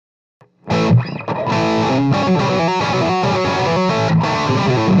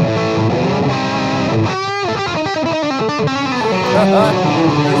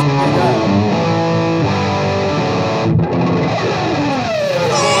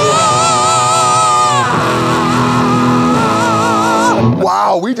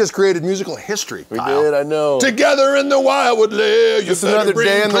Wow, we just created musical history, Kyle. We did, I know. Together in the Wildwood lair, you Just better another bring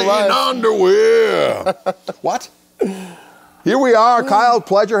day in the clean life. underwear. What? Here we are, Kyle,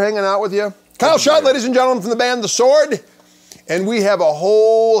 pleasure hanging out with you. Kyle Shutt, ladies and gentlemen, from the band The Sword. And we have a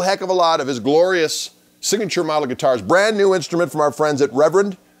whole heck of a lot of his glorious signature model guitars. Brand new instrument from our friends at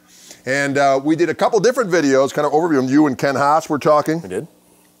Reverend. And we did a couple different videos, kind of overview. You and Ken Haas were talking. We did.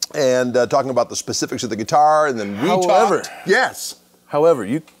 And talking about the specifics of the guitar, and then we talked. Yes. However,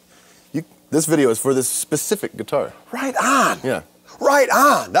 this video is for this specific guitar. Right on. Yeah. Right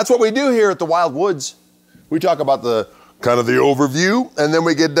on. That's what we do here at the Wildwoods. We talk about the kind of the overview, and then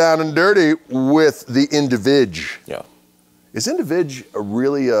we get down and dirty with the individ. Yeah. Is individ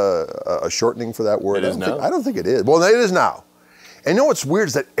really a shortening for that word? It is now. I don't think it is. Well, it is now. And you know what's weird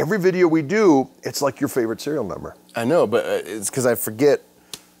is that every video we do, it's like your favorite serial number. I know, but it's because I forget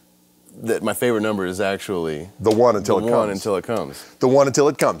that my favorite number is actually the one until it comes. The one until it comes. The one until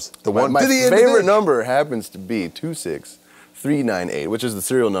it comes. The one my to the favorite number happens to be 26398, which is the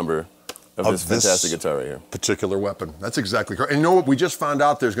serial number of this fantastic guitar right here. Particular weapon. That's exactly correct. And you know what? We just found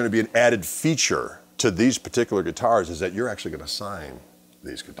out there's going to be an added feature to these particular guitars is that you're actually going to sign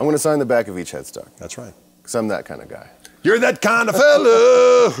these guitars. I'm going to sign the back of each headstock. That's right. Because I'm that kind of guy. You're that kind of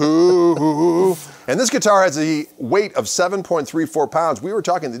fella. And this guitar has a weight of 7.34 pounds. We were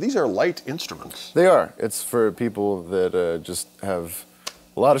talking that these are light instruments. They are. It's for people that just have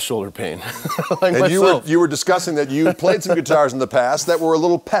a lot of shoulder pain, like and myself. you were discussing that you played some guitars in the past that were a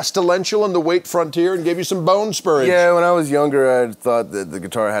little pestilential in the weight frontier and gave you some bone spurring. Yeah, when I was younger, I thought that the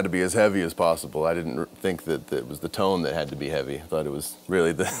guitar had to be as heavy as possible. I didn't think that it was the tone that had to be heavy. I thought it was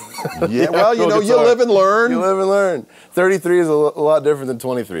really the yeah, well, you know, you live and learn. You live and learn. 33 is a lot different than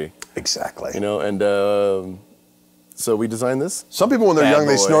 23. Exactly. You know, and so we designed this. Some people, when they're young,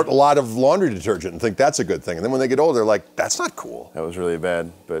 they snort a lot of laundry detergent and think that's a good thing. And then when they get older, they're like, that's not cool. That was really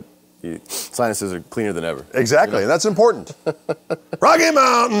bad, but sinuses are cleaner than ever. Exactly, you know? And that's important. Rocky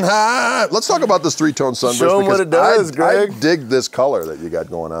Mountain High. Let's talk about this three-tone sunburst. Show them what it does, Greg. I dig this color that you got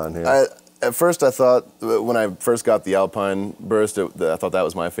going on here. At first, I thought, when I first got the Alpine burst, I thought that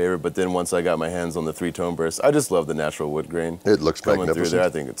was my favorite, but then once I got my hands on the three-tone burst, I just love the natural wood grain. It looks coming magnificent. through there. I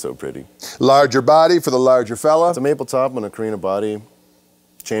think it's so pretty. Larger body for the larger fella. It's a maple top and a carina body,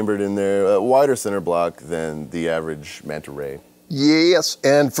 chambered in there, a wider center block than the average Manta Ray. Yes,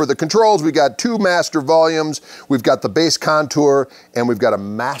 and for the controls, we got two master volumes, we've got the bass contour, and we've got a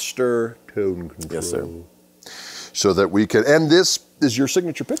master tone control. Yes, sir. So that we can, and this is your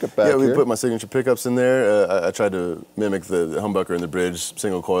signature pickup back here. Yeah, we put my signature pickups in there. I tried to mimic the humbucker in the bridge,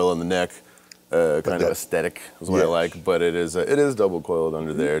 single coil on the neck, kind of aesthetic is what I like, but it is double coiled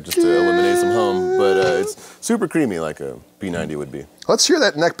under there just to eliminate some hum, but it's super creamy like a P90 would be. Let's hear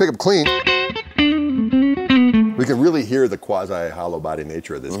that neck pickup clean. We can really hear the quasi-hollow body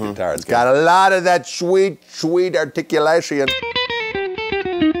nature of this guitar. It's got a lot of that sweet, sweet articulation.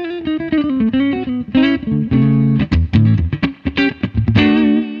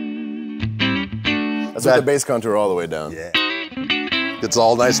 That's with the bass contour all the way down. Yeah. It's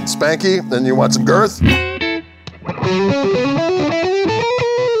all nice and spanky, then you want some girth. That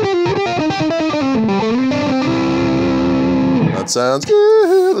sounds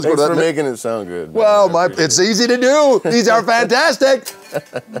good. Let's Thanks go to that for making it sound good. Well, it's easy to do. These are fantastic.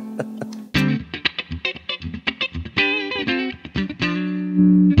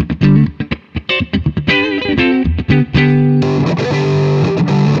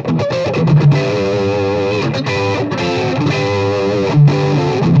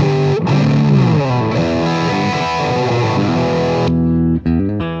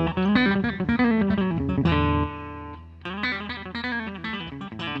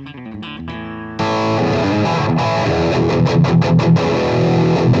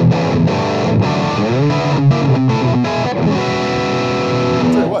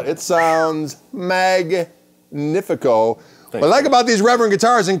 It sounds magnifico. What I like about these Reverend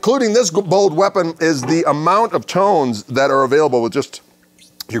guitars, including this bold weapon, is the amount of tones that are available with just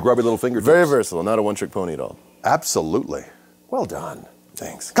your grubby little fingertips. Very versatile, not a one-trick pony at all. Absolutely. Well done.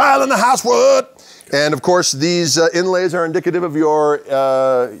 Thanks. Kyle in the house, what? And of course, these inlays are indicative of your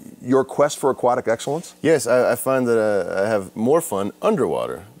quest for aquatic excellence. Yes, I find that I have more fun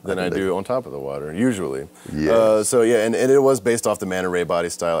underwater than I do on top of the water, usually. Yes. So yeah, and it was based off the Manta Ray body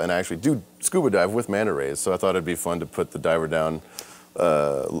style, and I actually do scuba dive with Manta Rays, so I thought it'd be fun to put the diver down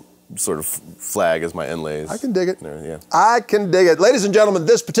sort of flag as my inlays. I can dig it. Yeah. I can dig it. Ladies and gentlemen,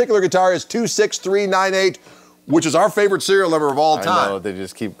 this particular guitar is 26398, which is our favorite serial number of all time. I know, they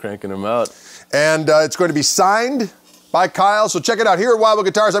just keep cranking them out. And it's going to be signed by Kyle, so check it out here at Wildwood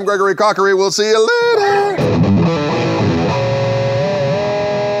Guitars. I'm Gregory Cockery. We'll see you later.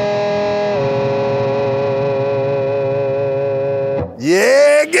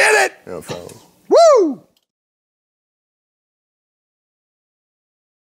 Yeah, get it! No problem.